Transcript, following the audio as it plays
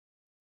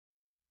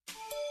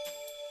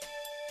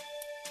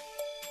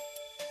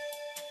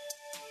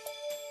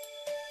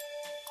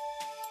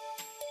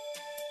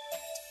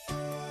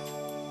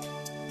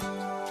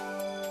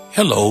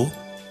Hello,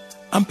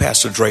 I'm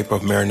Pastor Draper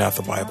of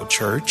Maranatha Bible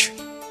Church.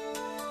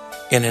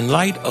 And in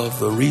light of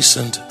the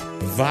recent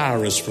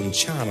virus from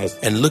China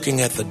and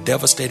looking at the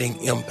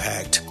devastating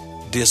impact,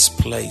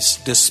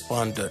 displaced,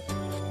 despondent,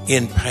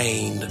 in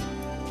pain,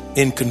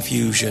 in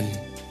confusion,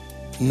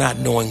 not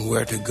knowing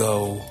where to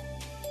go,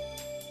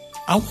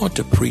 I want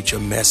to preach a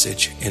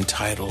message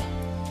entitled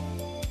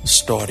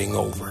Starting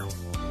Over.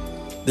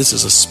 This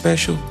is a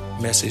special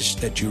message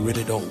that you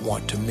really don't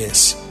want to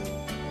miss,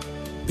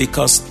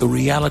 because the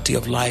reality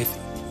of life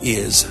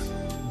is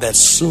that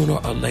sooner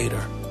or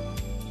later,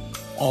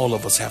 all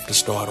of us have to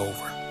start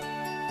over.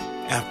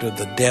 After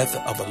the death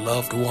of a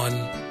loved one,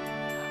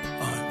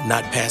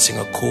 not passing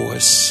a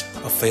course,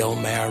 a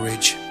failed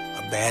marriage,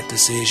 a bad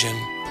decision,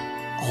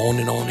 on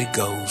and on it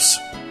goes.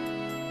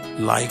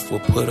 Life will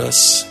put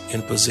us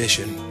in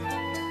position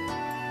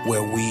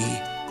where we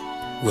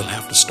will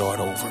have to start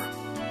over.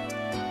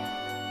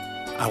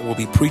 I will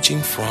be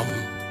preaching from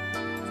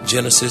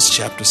Genesis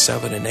chapter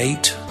 7 and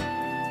 8,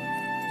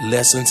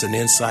 lessons and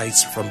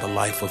insights from the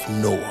life of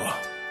Noah.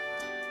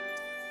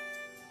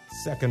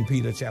 2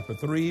 Peter chapter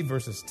 3,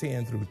 verses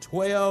 10 through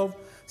 12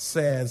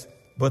 says,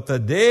 "But the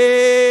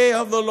day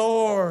of the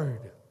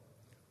Lord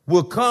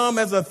will come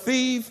as a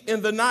thief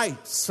in the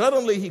night.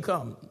 Suddenly he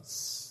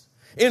comes,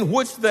 in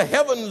which the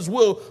heavens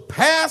will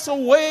pass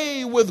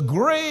away with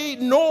great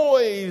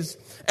noise,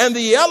 and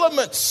the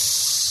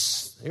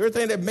elements,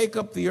 everything that make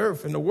up the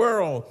earth and the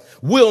world,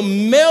 will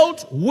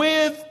melt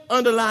with,"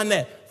 underline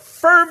that,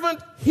 "fervent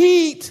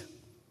heat.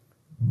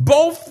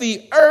 Both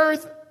the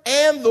earth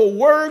and the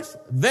works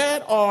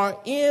that are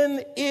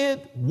in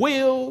it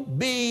will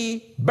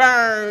be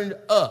burned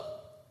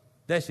up."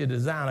 That's your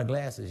designer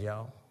glasses,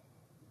 y'all.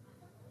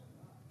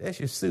 That's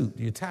your suit,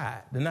 your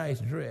tie, the nice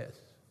dress.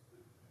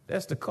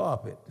 That's the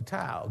carpet, the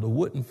tile, the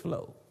wooden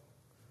floor.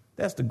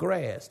 That's the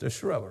grass, the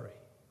shrubbery.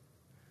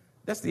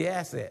 That's the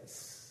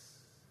assets.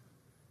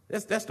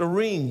 That's the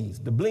rings,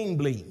 the bling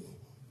bling,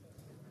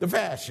 the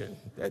fashion.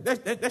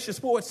 That's your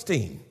sports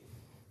team.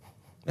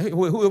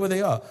 Whoever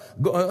they are.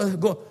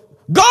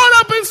 Gone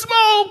up in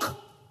smoke,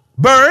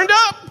 burned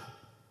up.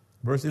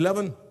 Verse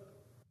 11.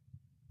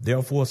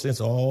 "Therefore, since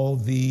all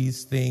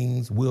these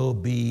things will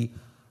be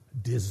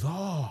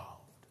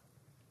dissolved."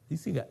 You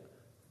see that?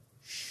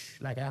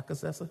 Like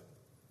Alka-Seltzer?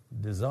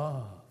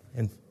 Dissolved.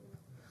 And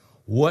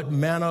what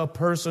manner of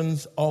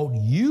persons ought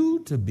you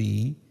to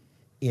be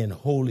in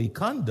holy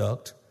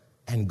conduct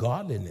and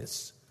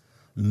godliness,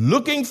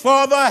 looking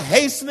for the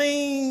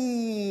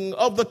hastening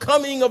of the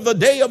coming of the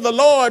day of the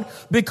Lord,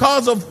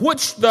 because of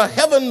which the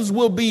heavens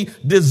will be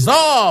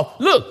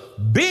dissolved.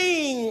 Look,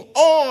 being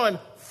on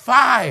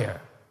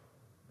fire.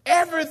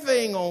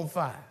 Everything on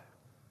fire.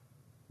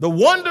 The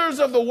wonders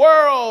of the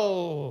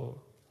world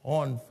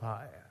on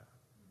fire.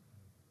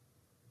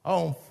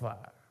 On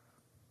fire.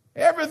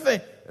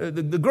 Everything.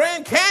 The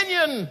Grand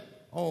Canyon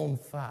on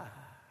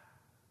fire.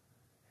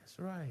 That's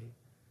right.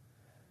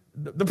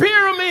 The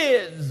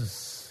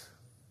pyramids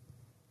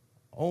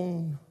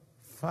on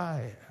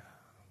fire.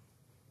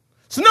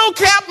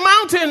 Snow-capped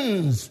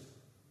mountains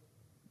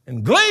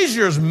and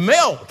glaciers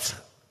melt,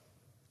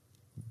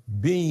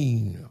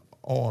 being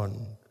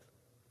on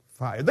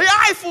fire. The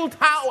Eiffel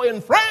Tower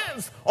in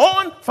France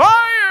on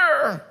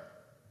fire.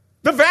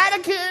 The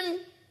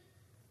Vatican,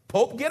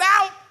 Pope get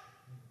out,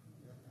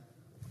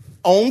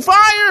 on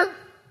fire.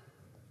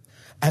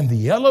 And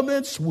the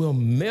elements will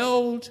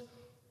melt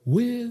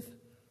with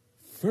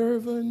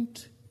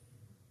fervent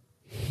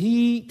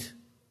heat.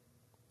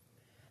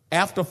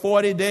 After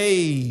 40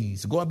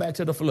 days, going back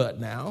to the flood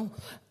now,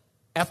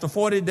 after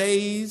 40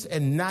 days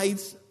and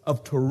nights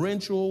of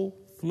torrential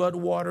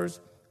floodwaters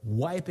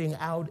wiping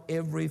out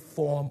every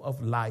form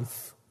of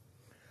life,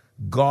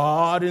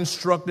 God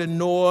instructed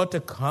Noah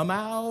to come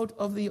out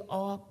of the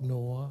ark.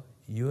 Noah,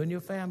 you and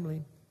your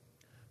family.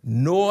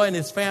 Noah and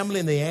his family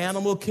in the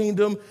animal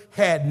kingdom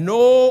had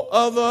no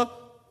other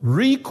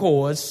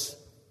recourse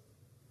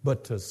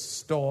but to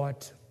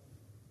start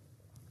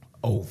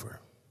over.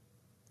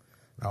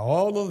 Now,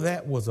 all of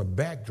that was a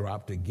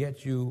backdrop to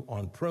get you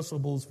on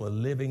principles for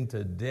living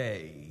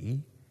today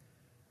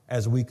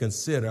as we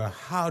consider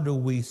how do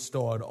we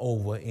start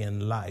over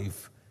in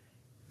life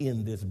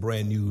in this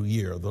brand new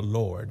year the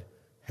Lord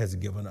has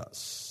given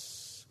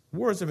us.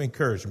 Words of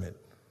encouragement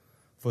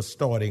for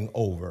starting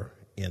over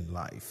in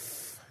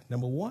life.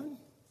 Number one,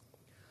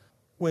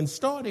 when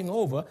starting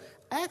over,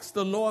 ask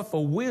the Lord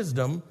for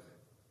wisdom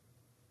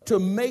to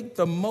make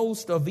the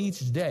most of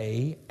each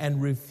day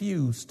and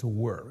refuse to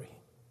worry.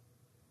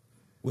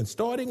 When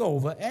starting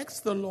over,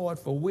 ask the Lord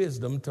for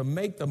wisdom to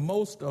make the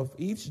most of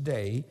each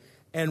day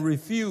and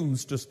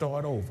refuse to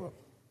start over.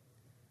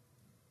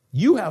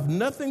 You have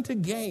nothing to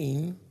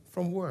gain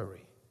from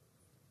worry.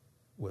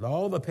 With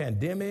all the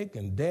pandemic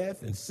and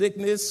death and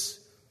sickness,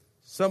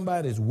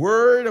 somebody's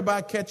worried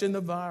about catching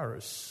the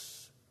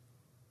virus,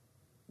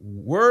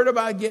 worried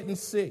about getting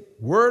sick,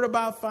 worried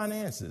about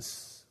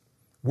finances,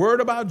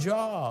 worried about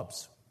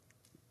jobs,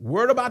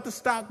 worried about the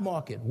stock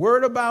market,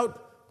 worried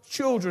about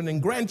children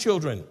and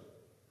grandchildren.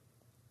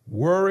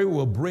 Worry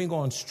will bring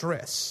on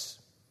stress.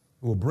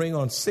 will bring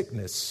on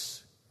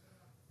sickness.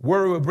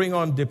 Worry will bring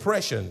on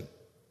depression.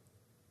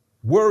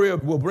 Worry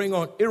will bring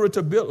on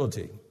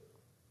irritability.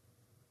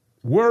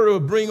 Worry will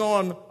bring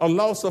on a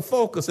loss of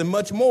focus and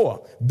much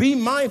more. Be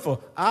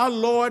mindful. Our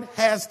Lord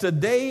has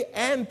today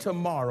and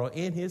tomorrow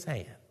in his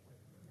hand.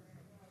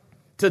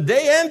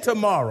 Today and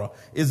tomorrow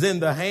is in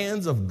the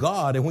hands of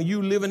God. And when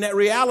you live in that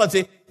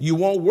reality, you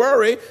won't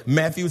worry.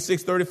 Matthew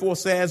 6:34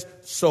 says,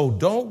 so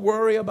don't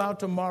worry about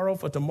tomorrow,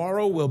 for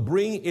tomorrow will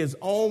bring its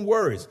own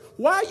worries.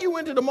 Why are you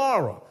into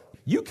tomorrow?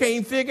 You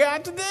can't figure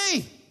out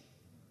today.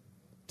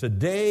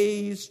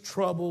 Today's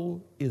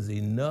trouble is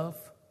enough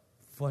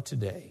for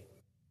today.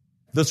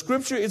 The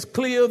scripture is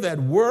clear that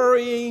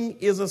worrying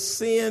is a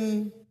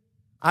sin.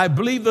 I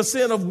believe the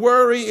sin of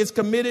worry is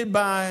committed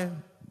by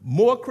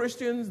more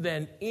Christians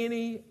than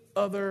any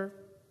other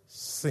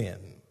sin.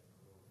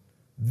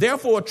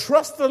 Therefore,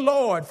 trust the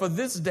Lord for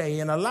this day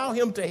and allow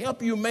him to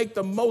help you make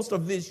the most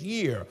of this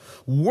year.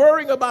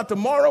 Worrying about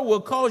tomorrow will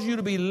cause you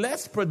to be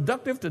less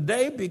productive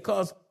today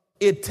because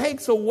it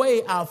takes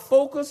away our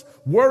focus.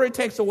 Worry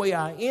takes away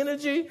our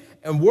energy,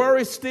 and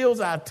worry steals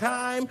our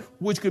time,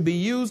 which could be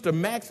used to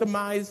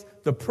maximize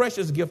the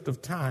precious gift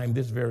of time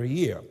this very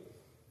year.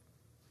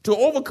 To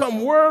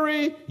overcome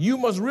worry, you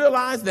must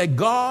realize that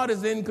God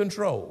is in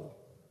control.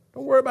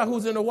 Don't worry about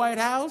who's in the White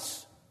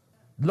House.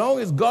 As long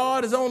as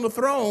God is on the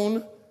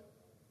throne,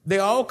 they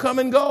all come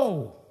and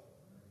go.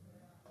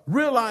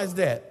 Realize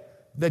that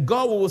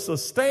God will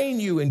sustain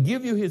you and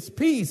give you his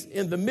peace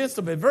in the midst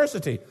of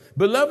adversity.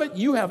 Beloved,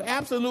 you have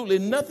absolutely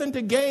nothing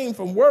to gain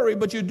from worry,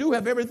 but you do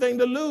have everything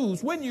to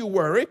lose when you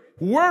worry.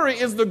 Worry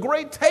is the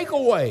great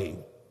takeaway.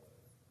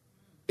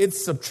 It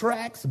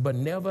subtracts but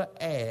never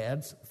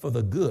adds for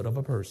the good of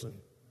a person.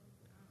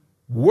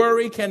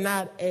 Worry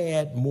cannot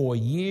add more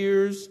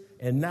years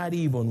and not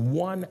even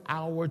 1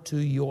 hour to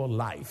your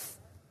life.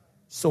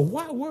 So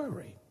why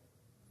worry?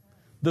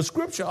 The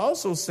scripture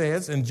also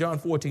says in John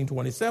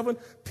 14:27,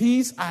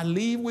 peace I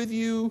leave with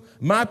you,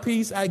 my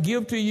peace I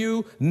give to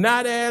you,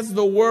 not as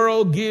the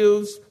world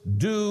gives,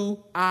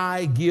 do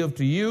I give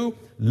to you.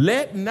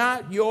 Let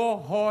not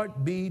your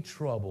heart be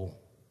troubled,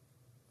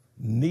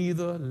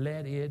 neither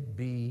let it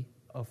be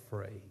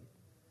afraid.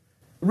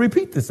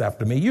 Repeat this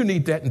after me. You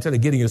need that until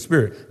it gets in your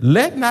spirit.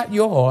 Let not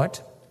your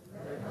heart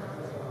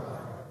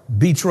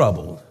be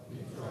troubled,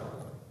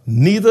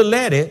 neither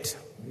let it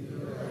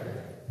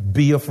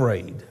be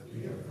afraid.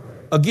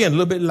 Again, a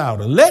little bit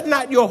louder. Let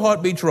not your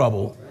heart be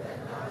troubled,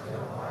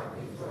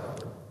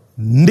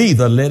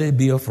 neither let it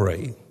be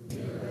afraid.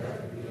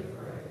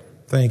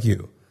 Thank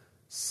you.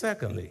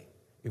 Secondly,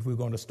 if we're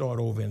going to start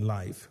over in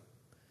life,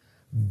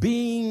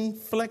 being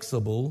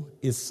flexible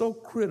is so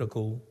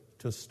critical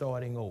to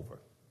starting over.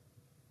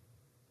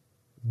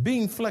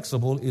 Being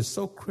flexible is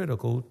so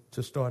critical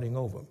to starting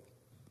over.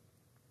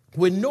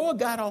 When Noah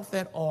got off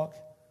that ark,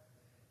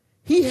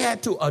 he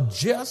had to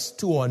adjust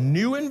to a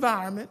new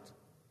environment.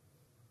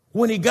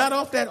 When he got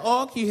off that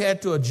ark, he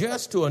had to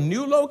adjust to a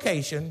new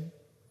location.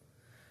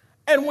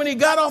 And when he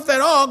got off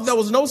that ark, there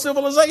was no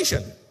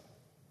civilization.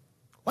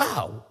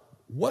 Wow,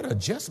 what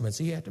adjustments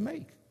he had to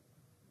make.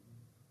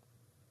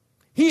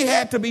 He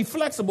had to be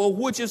flexible,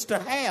 which is to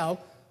have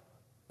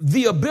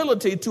the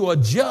ability to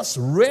adjust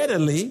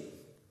readily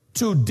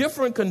to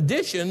different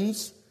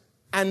conditions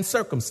and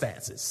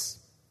circumstances.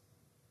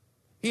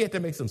 He had to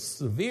make some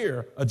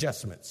severe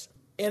adjustments.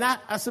 And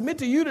I submit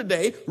to you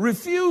today,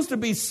 refuse to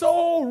be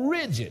so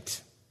rigid,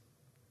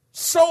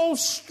 so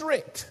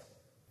strict,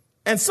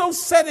 and so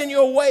set in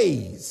your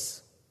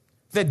ways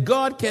that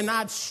God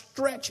cannot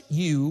stretch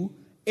you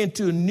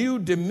into new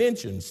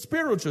dimensions,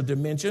 spiritual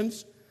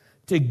dimensions,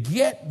 to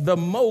get the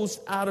most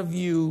out of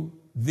you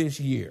this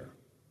year.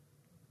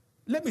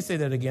 Let me say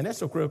that again. That's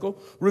so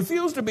critical.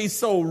 Refuse to be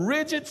so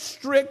rigid,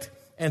 strict,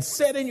 and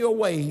set in your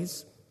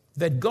ways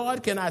that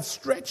God cannot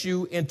stretch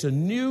you into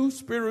new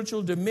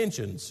spiritual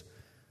dimensions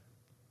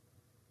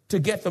to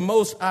get the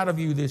most out of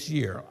you this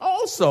year.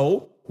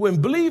 Also,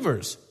 when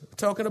believers,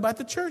 talking about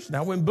the church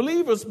now, when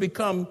believers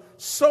become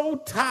so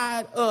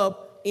tied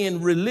up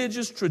in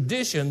religious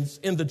traditions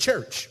in the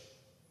church,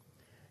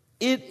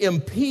 it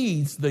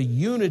impedes the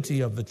unity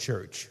of the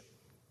church,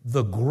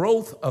 the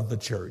growth of the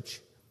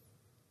church,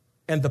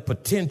 and the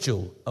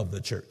potential of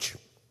the church.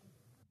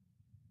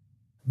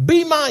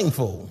 Be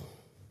mindful.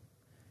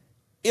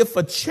 If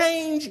a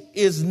change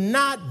is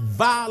not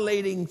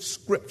violating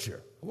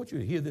Scripture, I want you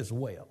to hear this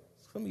well.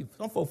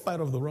 Some folks fight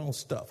over the wrong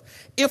stuff.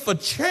 If a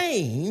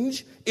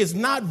change is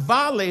not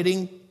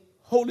violating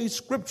Holy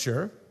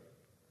Scripture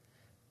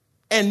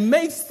and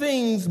makes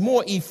things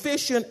more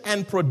efficient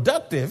and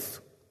productive,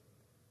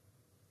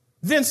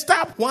 then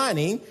stop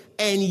whining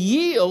and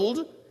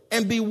yield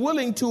and be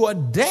willing to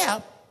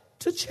adapt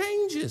to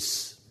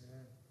changes.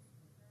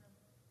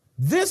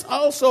 This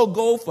also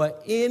goes for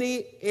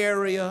any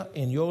area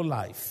in your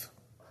life.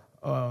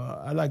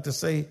 I like to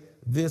say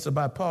this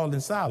about Paul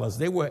and Silas.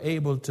 They were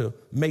able to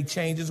make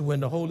changes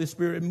when the Holy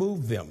Spirit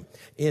moved them.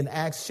 In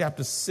Acts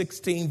chapter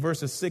 16,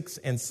 verses 6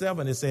 and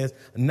 7, it says,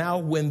 now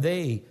when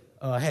they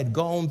had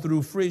gone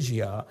through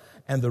Phrygia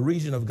and the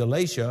region of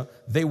Galatia,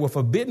 they were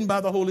forbidden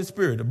by the Holy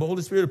Spirit. The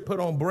Holy Spirit put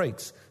on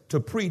brakes to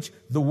preach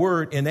the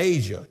word in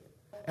Asia.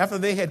 After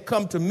they had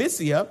come to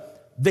Mysia,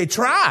 they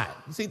tried.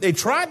 You see, they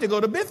tried to go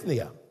to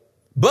Bithynia,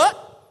 but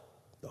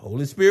the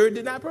Holy Spirit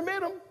did not permit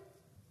them.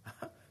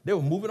 They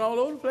were moving all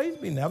over the place,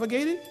 being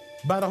navigated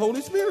by the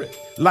Holy Spirit.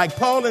 Like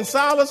Paul and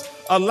Silas,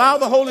 allow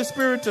the Holy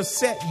Spirit to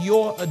set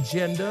your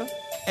agenda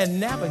and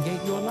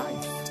navigate your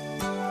life.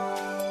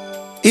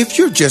 If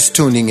you're just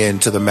tuning in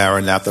to the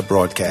Maranatha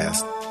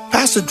broadcast,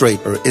 Pastor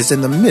Draper is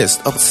in the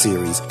midst of a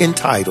series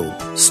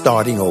entitled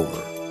Starting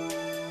Over.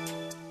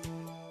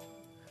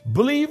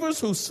 Believers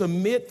who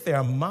submit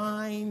their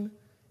mind,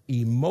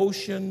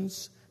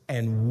 emotions,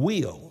 and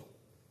will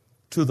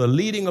to the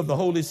leading of the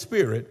Holy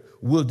Spirit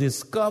will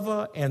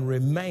discover and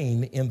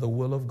remain in the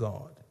will of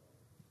God.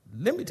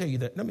 Let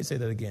me say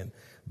that again.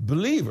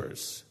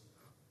 Believers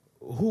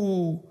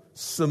who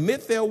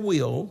submit their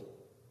will,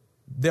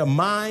 their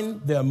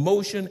mind, their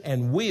emotion,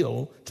 and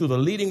will to the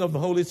leading of the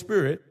Holy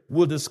Spirit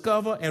will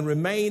discover and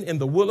remain in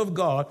the will of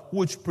God,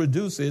 which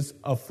produces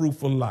a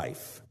fruitful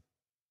life.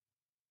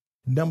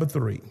 Number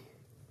 3,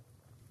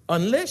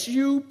 unless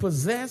you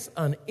possess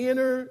an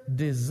inner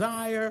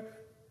desire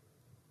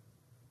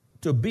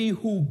to be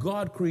who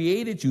God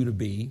created you to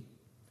be,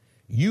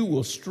 you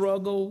will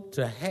struggle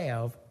to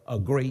have a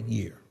great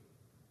year.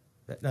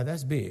 Now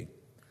that's big.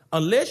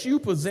 Unless you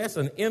possess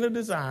an inner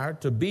desire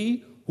to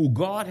be who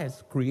God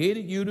has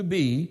created you to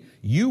be,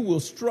 you will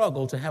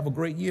struggle to have a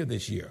great year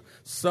this year.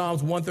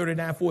 Psalms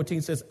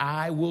 139:14 says,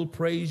 I will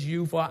praise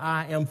you, for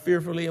I am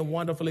fearfully and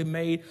wonderfully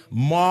made.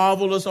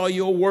 Marvelous are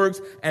your works,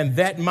 and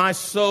that my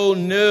soul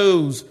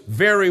knows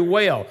very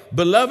well.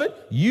 Beloved,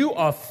 you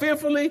are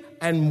fearfully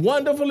and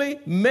wonderfully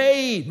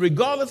made,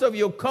 regardless of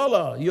your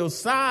color, your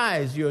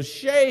size, your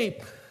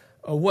shape,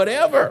 or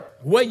whatever,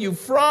 where you're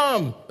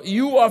from.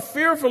 You are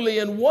fearfully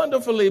and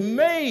wonderfully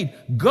made.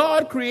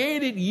 God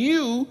created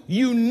you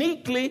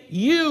uniquely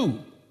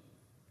you.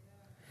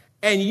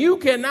 And you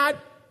cannot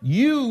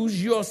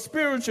use your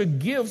spiritual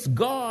gifts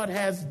God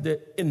has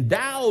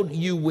endowed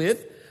you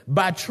with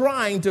by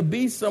trying to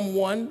be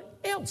someone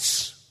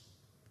else.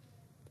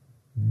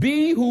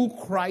 Be who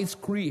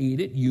Christ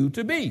created you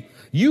to be.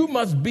 You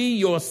must be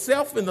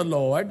yourself in the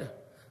Lord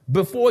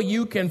before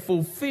you can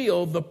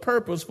fulfill the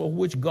purpose for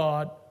which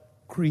God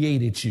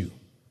created you.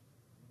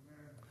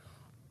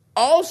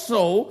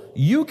 Also,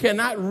 you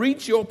cannot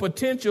reach your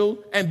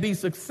potential and be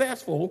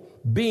successful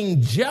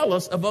being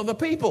jealous of other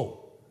people.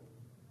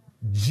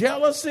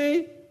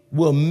 Jealousy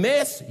will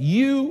mess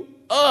you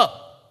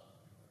up,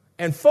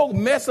 and folk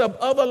mess up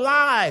other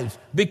lives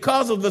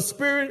because of the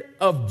spirit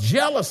of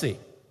jealousy.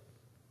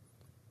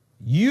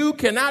 You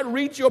cannot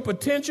reach your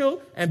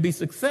potential and be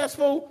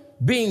successful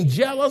being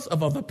jealous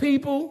of other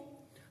people,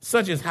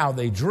 such as how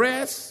they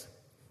dress,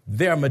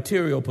 their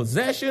material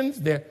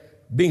possessions, they're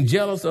being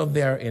jealous of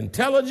their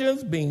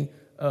intelligence, being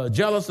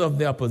jealous of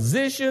their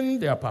position,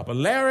 their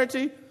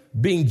popularity,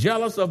 being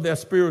jealous of their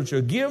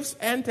spiritual gifts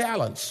and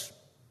talents.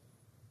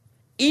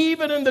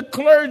 Even in the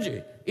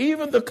clergy,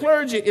 even the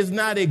clergy is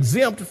not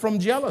exempt from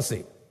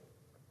jealousy.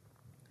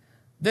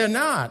 They're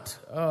not.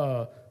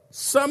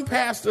 Some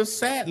pastors,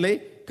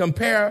 sadly,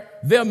 compare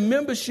their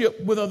membership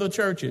with other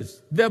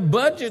churches, their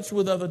budgets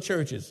with other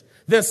churches,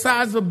 their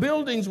size of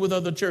buildings with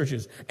other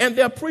churches, and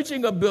their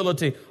preaching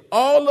ability,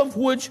 all of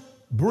which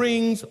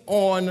brings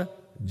on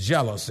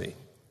jealousy.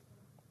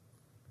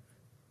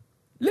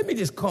 Let me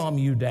just calm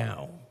you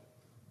down.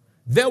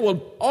 There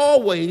will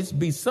always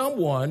be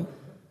someone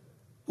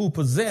who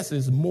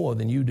possesses more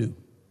than you do.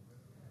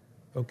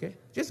 Okay?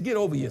 Just get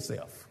over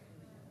yourself.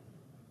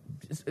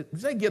 Just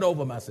say, get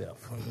over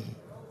myself.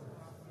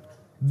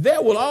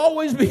 There will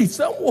always be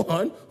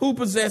someone who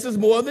possesses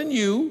more than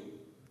you,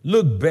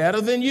 look better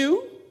than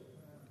you,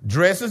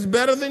 dresses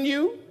better than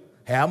you,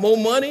 have more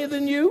money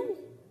than you,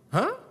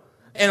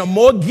 and are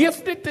more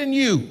gifted than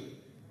you.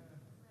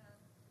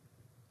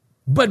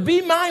 But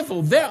be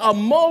mindful, there are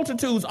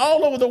multitudes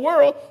all over the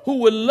world who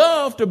would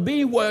love to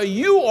be where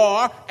you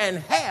are and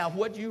have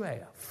what you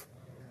have.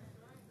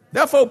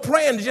 Therefore,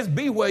 praying to just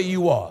be where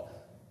you are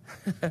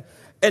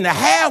and to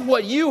have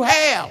what you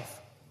have.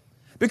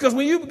 Because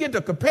when you begin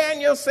to compare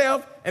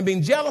yourself and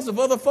being jealous of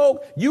other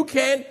folk, you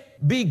can't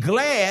be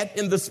glad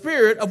in the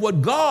spirit of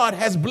what God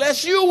has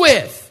blessed you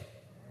with.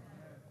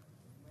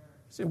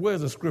 See,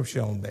 where's the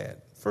scripture on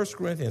that? 1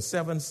 Corinthians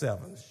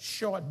 7:7,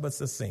 short but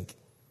succinct.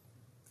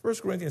 1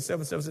 Corinthians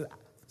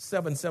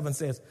 7:7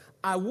 says,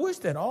 I wish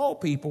that all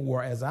people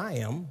were as I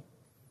am,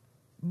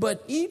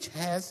 but each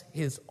has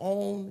his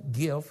own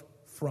gift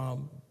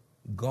from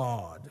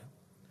God.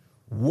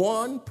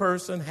 One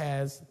person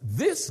has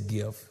this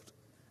gift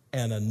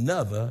and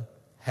another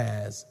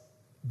has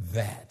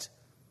that.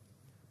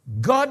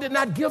 God did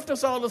not gift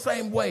us all the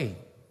same way.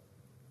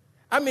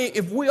 I mean,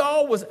 if we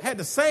always had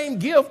the same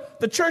gift,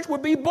 the church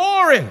would be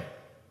boring.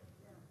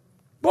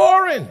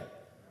 Boring.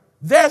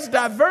 There's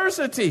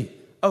diversity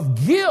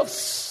of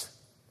gifts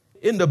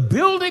in the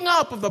building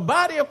up of the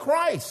body of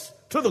Christ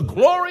to the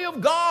glory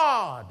of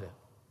God.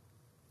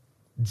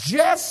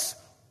 Just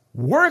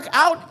work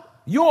out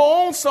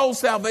your own soul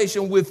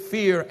salvation with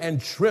fear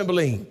and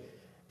trembling.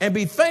 And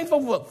be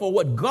thankful for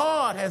what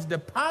God has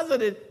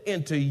deposited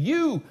into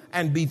you,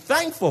 and be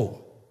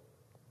thankful.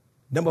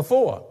 Number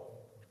 4,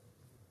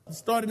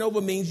 starting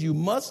over means you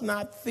must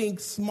not think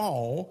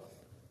small,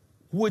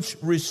 which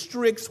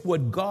restricts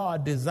what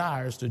God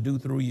desires to do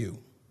through you.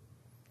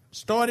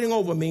 Starting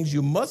over means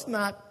you must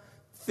not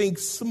think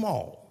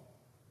small,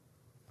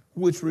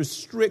 which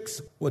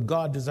restricts what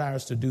God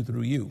desires to do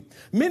through you.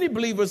 Many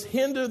believers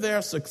hinder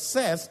their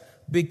success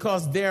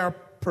because their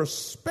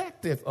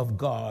perspective of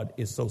God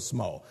is so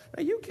small.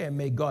 Now, you can't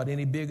make God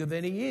any bigger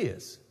than he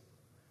is.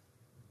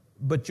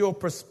 But your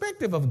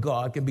perspective of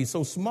God can be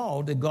so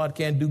small that God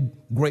can do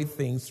great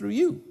things through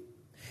you.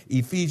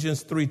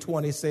 Ephesians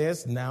 3:20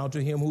 says, now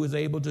to him who is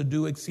able to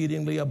do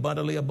exceedingly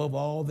abundantly above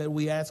all that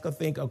we ask or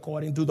think,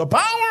 according to the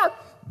power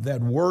that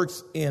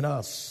works in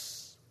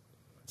us.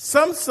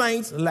 Some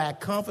saints lack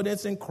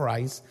confidence in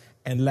Christ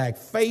and lack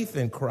faith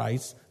in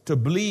Christ to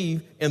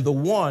believe in the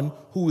one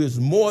who is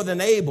more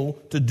than able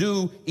to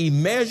do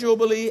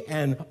immeasurably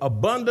and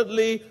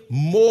abundantly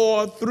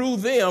more through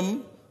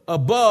them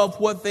above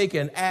what they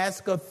can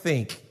ask or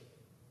think.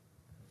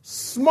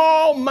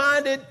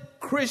 Small-minded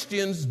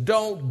Christians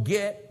don't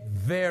get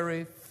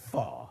very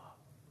far.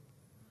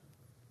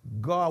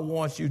 God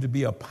wants you to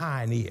be a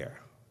pioneer.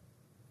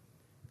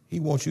 He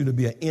wants you to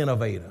be an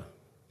innovator.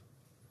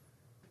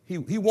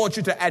 He wants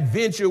you to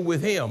adventure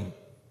with him.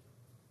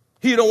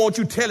 He don't want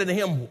you telling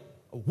him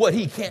what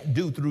he can't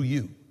do through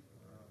you.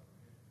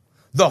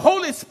 The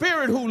Holy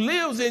Spirit who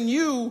lives in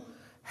you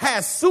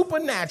has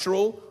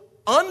supernatural,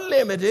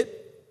 unlimited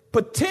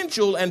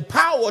potential and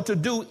power to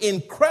do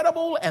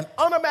incredible and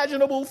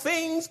unimaginable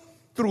things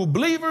through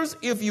believers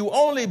if you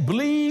only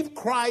believe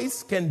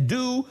Christ can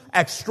do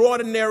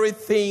extraordinary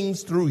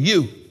things through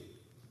you.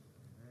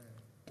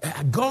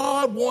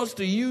 God wants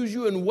to use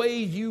you in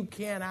ways you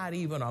cannot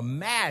even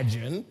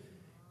imagine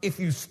if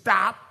you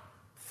stop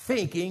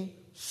thinking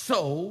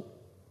so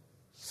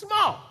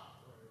small.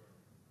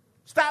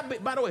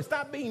 By the way,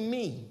 stop being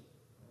mean,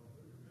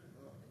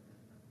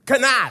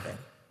 conniving,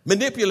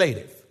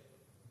 manipulative.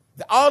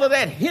 All of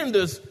that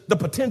hinders the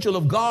potential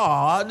of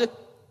God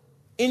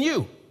in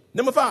you.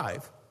 Number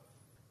 5,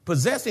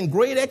 possessing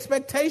great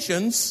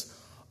expectations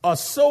are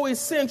so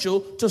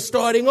essential to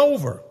starting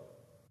over.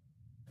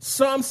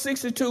 Psalm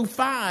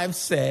 62:5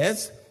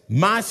 says,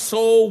 my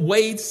soul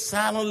waits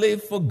silently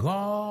for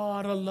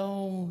God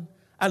alone.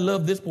 I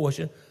love this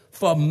portion.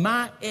 For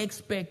my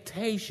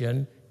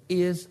expectation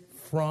is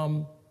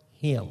from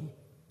him.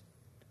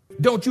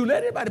 Don't you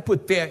let anybody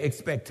put their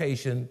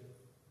expectation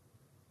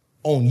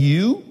on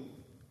you.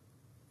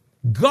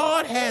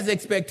 God has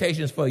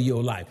expectations for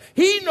your life.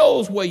 He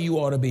knows where you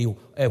ought to be,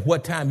 at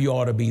what time you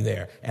ought to be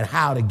there, and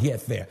how to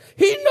get there.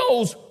 He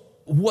knows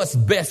what's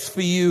best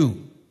for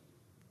you.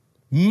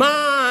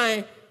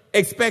 My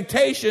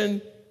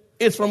expectation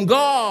is from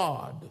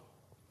God.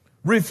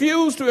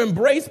 Refuse to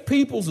embrace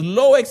people's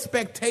low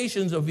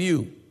expectations of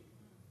you.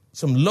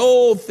 Some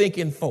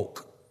low-thinking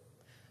folk.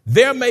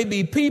 There may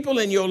be people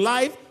in your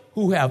life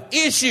who have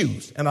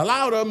issues, and a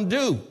lot of them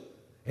do.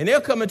 And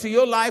they'll come into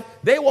your life.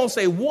 They won't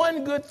say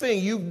one good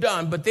thing you've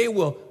done, but they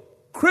will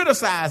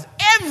criticize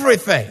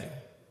everything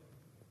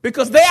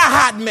because they're a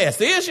hot mess.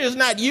 The issue is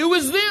not you,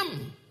 it's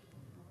them.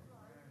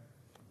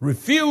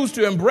 Refuse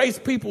to embrace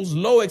people's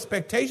low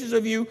expectations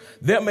of you.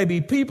 There may be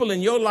people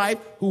in your life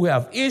who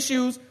have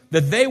issues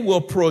that they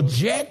will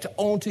project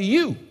onto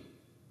you,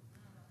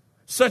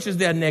 such as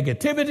their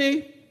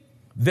negativity,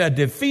 their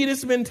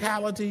defeatist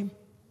mentality.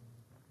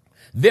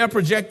 They'll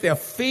project their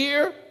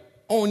fear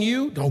on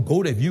you. Don't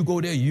go there. If you go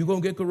there, you're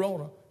going to get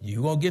corona.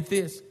 You're going to get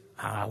this.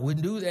 I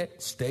wouldn't do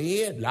that.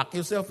 Stay in. Lock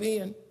yourself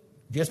in.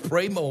 Just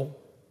pray more.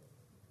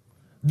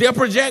 They'll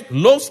project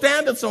low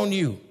standards on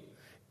you.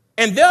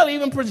 And they'll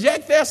even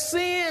project their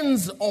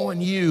sins on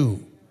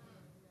you.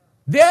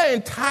 They'll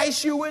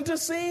entice you into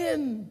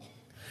sin.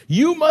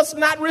 You must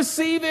not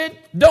receive it.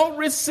 Don't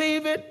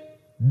receive it.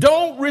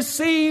 Don't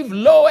receive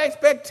low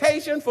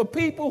expectation for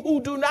people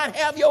who do not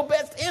have your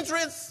best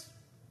interests.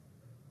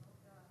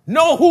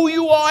 Know who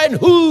you are and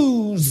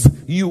whose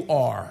you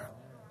are.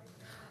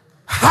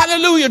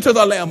 Hallelujah to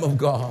the Lamb of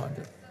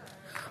God.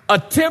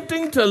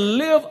 Attempting to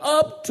live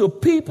up to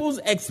people's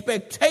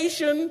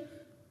expectation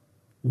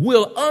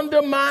will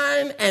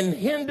undermine and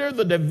hinder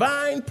the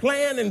divine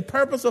plan and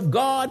purpose of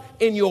God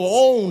in your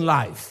own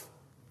life.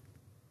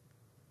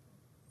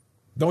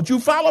 Don't you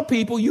follow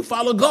people, you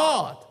follow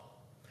God.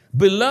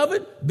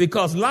 Beloved,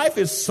 because life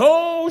is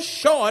so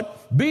short,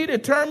 be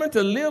determined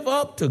to live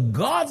up to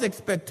God's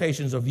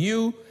expectations of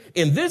you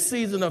in this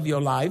season of your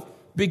life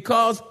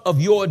because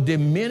of your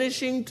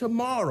diminishing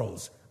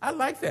tomorrows. I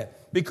like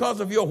that.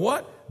 Because of your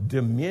what?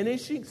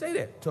 Diminishing, say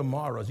that,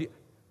 tomorrows.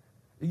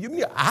 You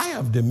mean I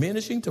have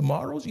diminishing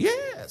tomorrows?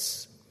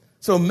 Yes.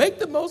 So make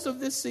the most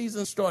of this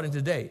season starting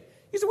today.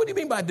 You say, what do you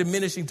mean by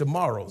diminishing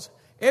tomorrows?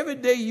 Every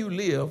day you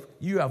live,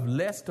 you have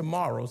less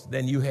tomorrows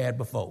than you had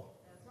before.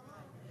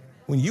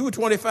 When you were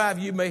 25,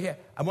 you may have.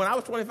 When I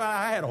was 25,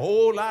 I had a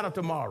whole lot of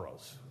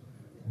tomorrows.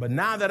 But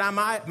now that I'm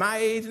my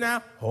age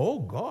now, oh,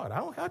 God, I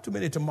don't have too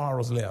many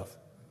tomorrows left.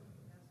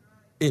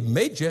 It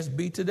may just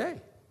be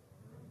today.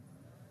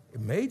 It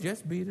may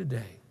just be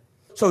today.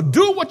 So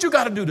do what you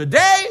got to do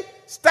today.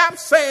 Stop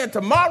saying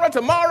tomorrow,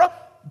 tomorrow.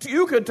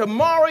 You can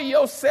tomorrow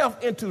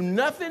yourself into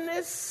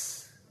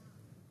nothingness,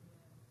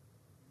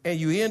 and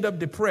you end up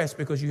depressed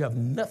because you have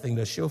nothing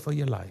to show for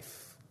your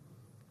life.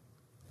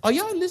 Are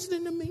y'all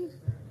listening to me?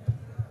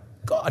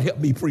 God help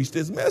me preach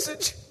this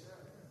message.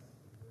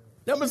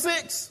 Number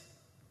 6,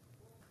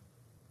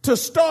 to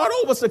start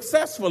over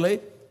successfully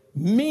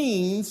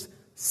means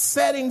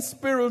setting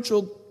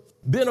spiritual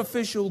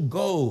beneficial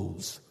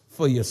goals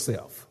for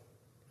yourself.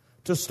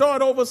 To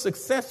start over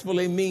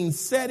successfully means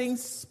setting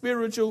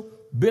spiritual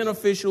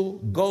beneficial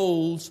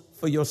goals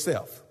for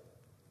yourself.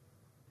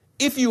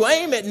 If you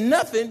aim at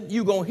nothing,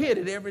 you're going to hit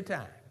it every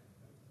time.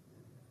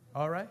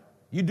 All right?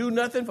 You do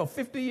nothing for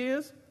 50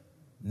 years,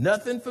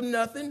 nothing from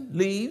nothing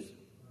leaves.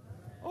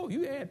 Oh,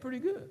 you had pretty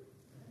good.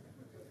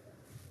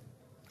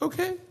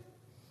 Okay?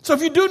 So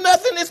if you do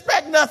nothing,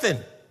 expect nothing.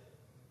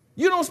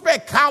 You don't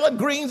expect collard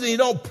greens and you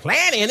don't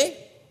plant any.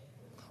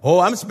 Oh,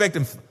 I'm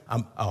expecting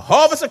a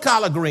harvest of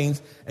collard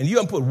greens, and you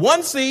haven't put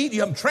one seed,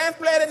 you haven't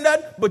transplanted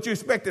nothing, but you're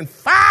expecting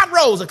 5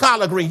 rows of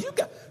collard greens.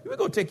 We're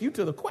going to take you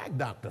to the quack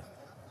doctor.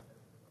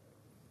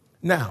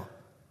 Now,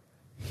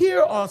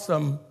 here are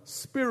some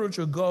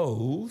spiritual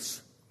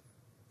goals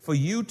for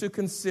you to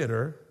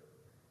consider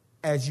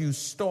as you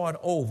start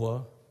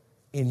over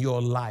in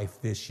your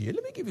life this year.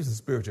 Let me give you some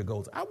spiritual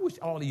goals. I wish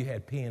all of you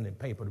had pen and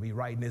paper to be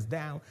writing this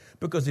down,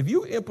 because if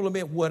you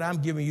implement what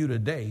I'm giving you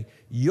today,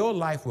 your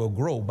life will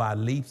grow by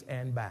leaps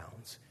and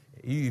bounds.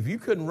 If you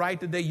couldn't write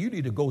today, you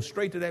need to go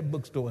straight to that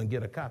bookstore and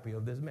get a copy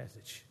of this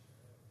message,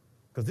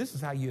 because this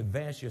is how you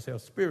advance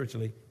yourself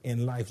spiritually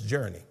in life's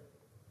journey.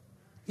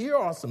 Here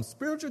are some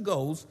spiritual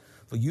goals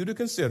for you to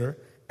consider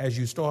as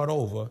you start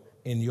over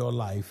in your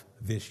life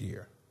this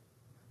year.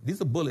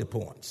 These are bullet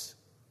points.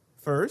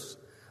 First,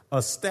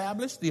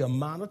 establish the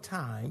amount of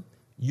time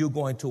you're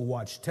going to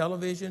watch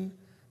television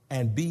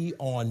and be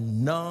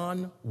on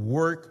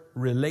non-work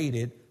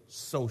related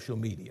social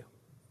media.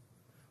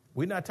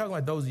 We're not talking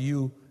about those of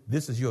you,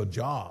 this is your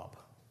job.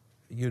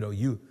 You know,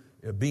 you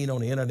being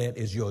on the internet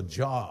is your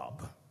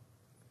job.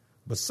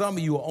 But some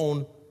of you are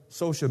on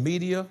social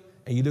media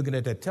and you're looking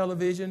at that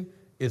television.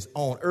 It's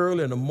on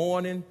early in the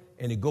morning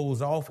and it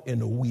goes off in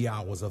the wee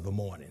hours of the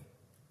morning.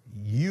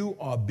 You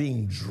are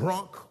being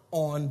drunk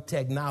on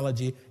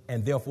technology,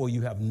 and therefore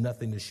you have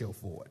nothing to show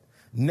for it.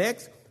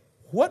 Next,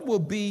 what will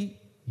be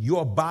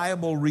your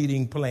Bible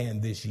reading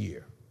plan this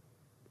year?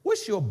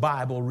 What's your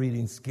Bible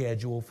reading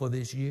schedule for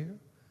this year,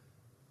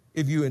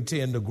 if you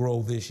intend to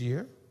grow this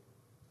year?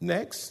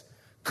 Next,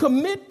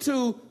 commit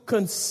to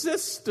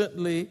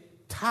consistently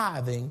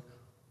tithing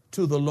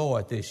to the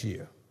Lord this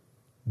year,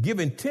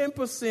 giving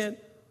 10%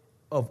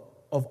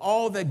 of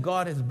all that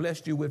God has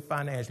blessed you with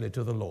financially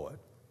to the Lord.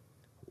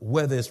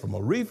 Whether it's from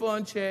a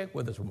refund check,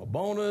 whether it's from a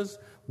bonus,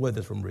 whether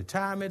it's from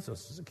retirement, Social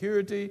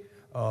Security,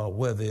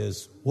 whether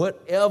it's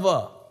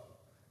whatever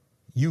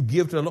you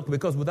give to the Lord,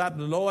 because without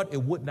the Lord,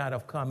 it would not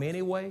have come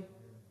anyway.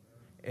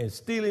 And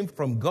stealing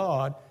from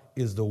God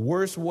is the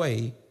worst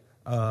way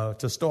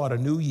to start a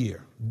new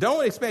year.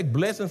 Don't expect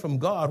blessings from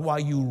God while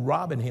you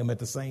robbing him at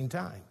the same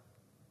time.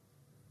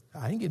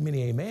 I didn't get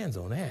many amens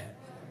on that.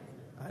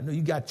 I know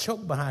you got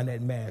choked behind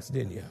that mask,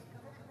 didn't you?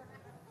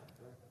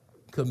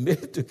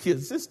 Commit to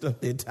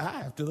consistently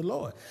tithe to the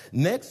Lord.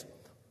 Next,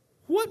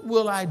 what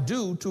will I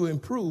do to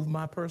improve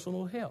my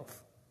personal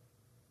health?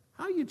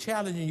 How are you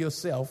challenging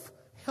yourself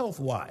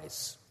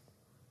health-wise?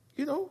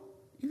 You know,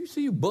 if you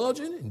see you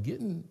bulging and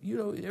getting,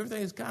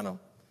 everything is kind of,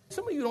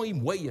 some of you don't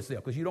even weigh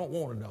yourself because you don't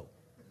want to know.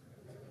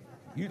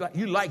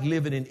 You like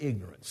living in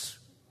ignorance.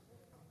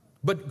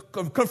 But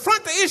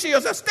confront the issue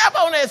yourself. Step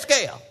on that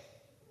scale.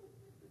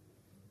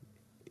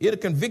 It'll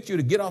convict you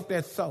to get off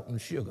that salt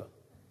and sugar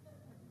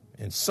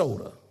and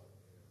soda,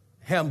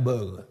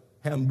 hamburger,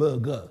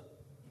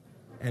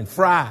 and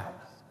fries.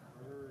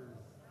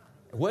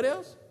 What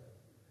else?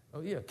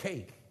 Oh, yeah,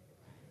 cake,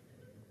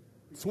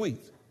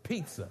 sweets,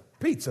 pizzeria.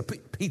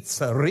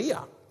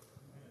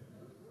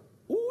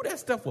 Ooh, that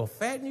stuff will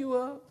fatten you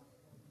up.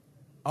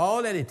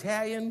 All that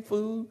Italian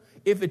food.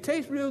 If it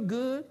tastes real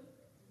good,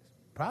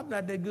 probably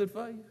not that good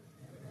for you.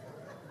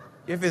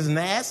 If it's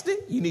nasty,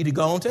 you need to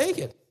go and take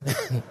it.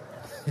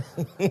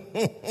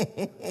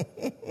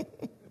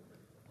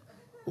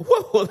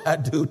 What will I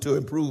do to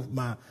improve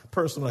my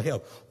personal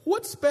health?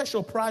 What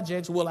special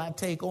projects will I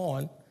take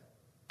on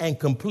and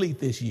complete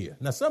this year?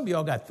 Now, some of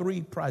y'all got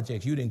 3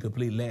 projects you didn't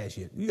complete last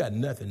year. You got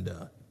nothing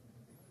done.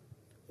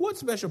 What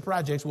special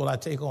projects will I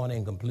take on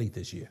and complete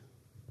this year?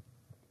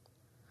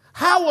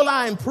 How will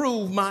I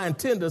improve my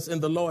attendance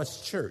in the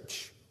Lord's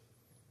church?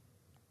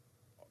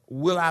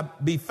 Will I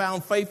be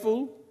found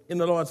faithful in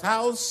the Lord's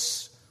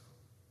house,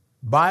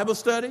 Bible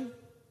study,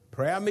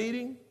 prayer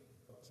meeting,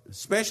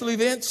 special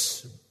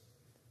events,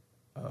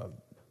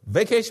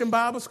 vacation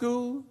Bible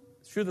school,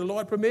 should the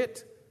Lord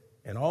permit,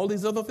 and all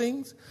these other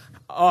things?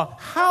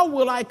 How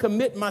will I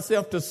commit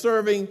myself to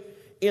serving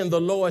in the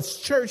Lord's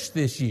church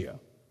this year?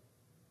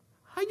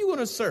 How you going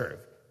to serve?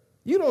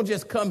 You don't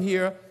just come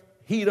here,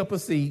 heat up a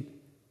seat,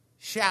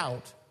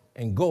 shout,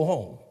 and go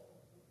home.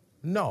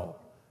 No.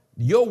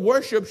 Your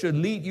worship should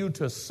lead you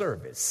to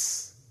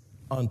service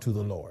unto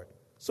the Lord.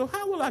 So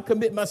how will I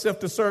commit myself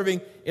to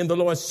serving in the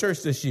Lord's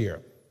church this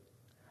year?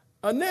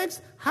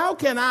 Next, how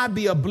can I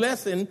be a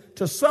blessing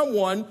to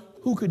someone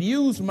who could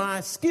use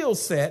my skill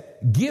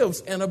set,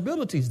 gifts, and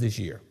abilities this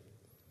year?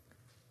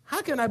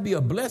 How can I be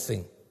a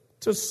blessing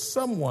to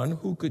someone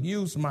who could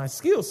use my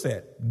skill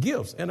set,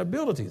 gifts, and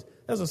abilities?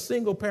 There's a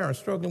single parent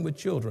struggling with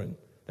children.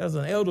 There's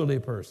an elderly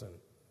person.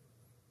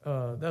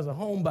 There's a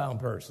homebound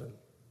person.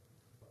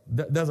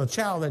 There's a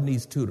child that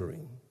needs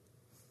tutoring.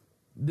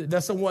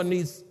 There's someone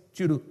needs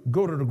you to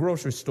go to the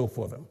grocery store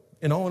for them.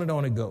 And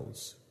on it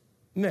goes.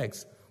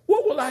 Next,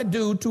 what will I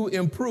do to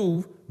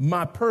improve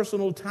my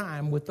personal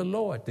time with the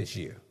Lord this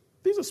year?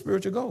 These are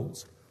spiritual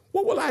goals.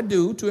 What will I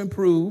do to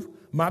improve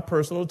my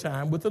personal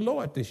time with the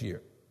Lord this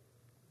year?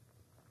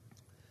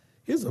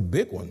 Here's a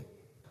big one.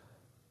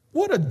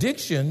 What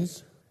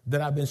addictions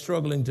that I've been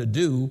struggling to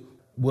do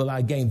will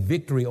I gain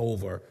victory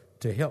over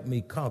to help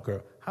me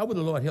conquer? How will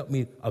the Lord help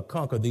me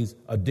conquer these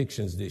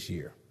addictions this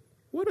year?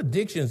 What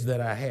addictions that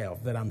I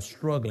have that I'm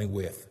struggling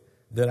with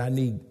that I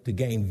need to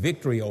gain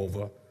victory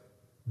over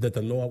that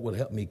the Lord will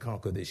help me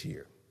conquer this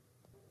year?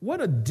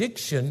 What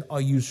addiction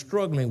are you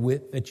struggling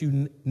with that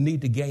you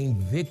need to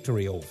gain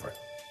victory over?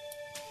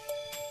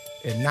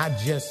 And not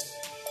just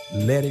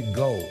let it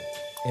go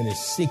and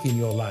it's seeking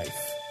your life.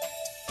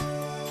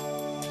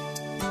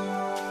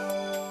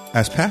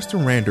 As Pastor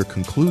Rander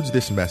concludes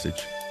this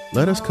message,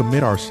 let us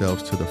commit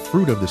ourselves to the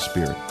fruit of the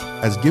Spirit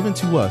as given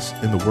to us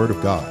in the Word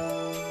of God.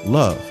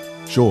 Love,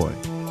 joy,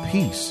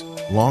 peace,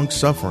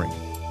 long-suffering,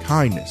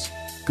 kindness,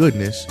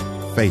 goodness,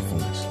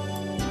 faithfulness.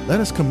 Let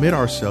us commit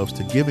ourselves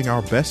to giving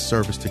our best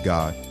service to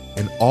God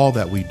in all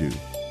that we do.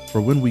 For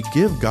when we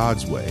give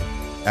God's way,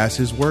 as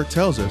His Word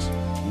tells us,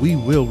 we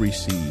will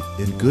receive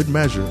in good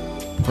measure,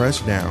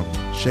 pressed down,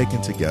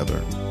 shaken together,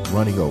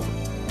 running over.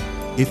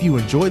 If you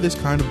enjoy this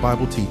kind of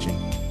Bible teaching,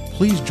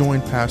 please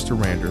join Pastor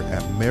Rander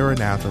at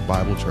Maranatha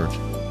Bible Church,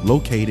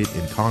 located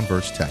in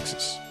Converse,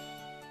 Texas.